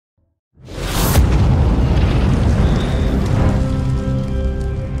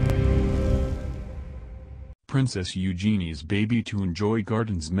Princess Eugenie's baby to enjoy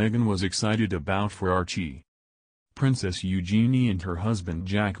gardens Meghan was excited about for Archie. Princess Eugenie and her husband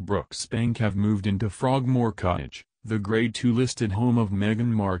Jack Brooksbank have moved into Frogmore Cottage, the Grade 2 listed home of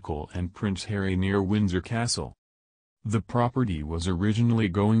Meghan Markle and Prince Harry near Windsor Castle. The property was originally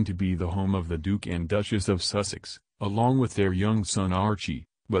going to be the home of the Duke and Duchess of Sussex, along with their young son Archie,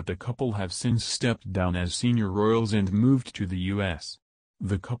 but the couple have since stepped down as senior royals and moved to the U.S.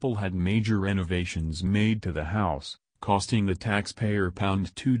 The couple had major renovations made to the house, costing the taxpayer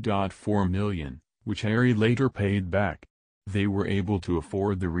 £2.4 million, which Harry later paid back. They were able to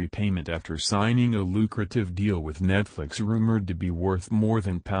afford the repayment after signing a lucrative deal with Netflix rumored to be worth more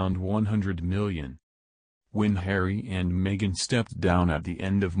than £100 million. When Harry and Meghan stepped down at the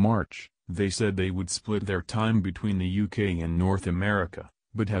end of March, they said they would split their time between the UK and North America,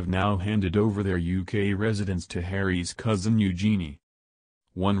 but have now handed over their UK residence to Harry's cousin Eugenie.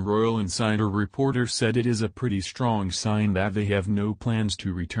 One Royal Insider reporter said it is a pretty strong sign that they have no plans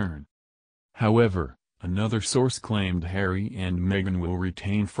to return. However, another source claimed Harry and Meghan will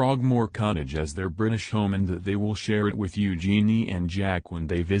retain Frogmore Cottage as their British home and that they will share it with Eugenie and Jack when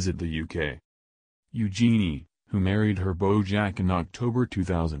they visit the UK. Eugenie, who married her beau Jack in October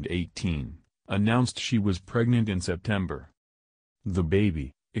 2018, announced she was pregnant in September. The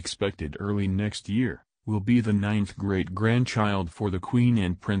baby, expected early next year, will be the 9th great-grandchild for the Queen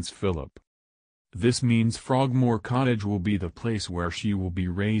and Prince Philip. This means Frogmore Cottage will be the place where she will be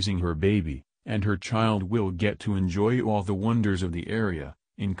raising her baby, and her child will get to enjoy all the wonders of the area,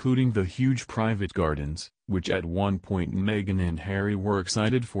 including the huge private gardens, which at one point Meghan and Harry were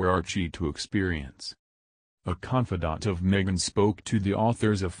excited for Archie to experience. A confidant of Meghan spoke to the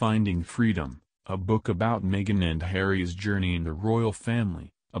authors of Finding Freedom, a book about Meghan and Harry's journey in the royal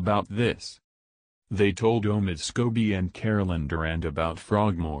family, about this. They told Omid Scobie and Carolyn Durand about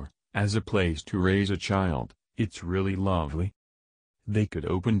Frogmore, as a place to raise a child, it's really lovely. They could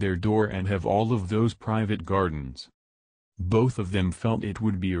open their door and have all of those private gardens. Both of them felt it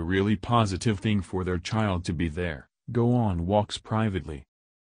would be a really positive thing for their child to be there, go on walks privately.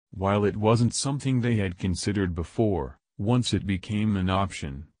 While it wasn't something they had considered before, once it became an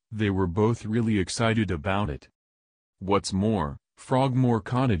option, they were both really excited about it. What's more, Frogmore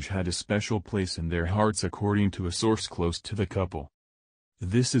Cottage had a special place in their hearts according to a source close to the couple.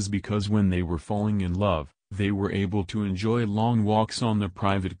 This is because when they were falling in love, they were able to enjoy long walks on the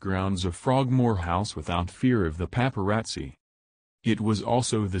private grounds of Frogmore House without fear of the paparazzi. It was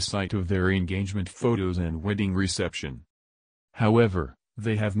also the site of their engagement photos and wedding reception. However,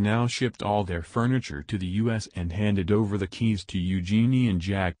 they have now shipped all their furniture to the US and handed over the keys to Eugenie and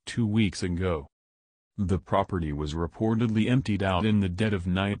Jack 2 weeks ago. The property was reportedly emptied out in the dead of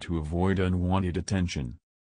night to avoid unwanted attention.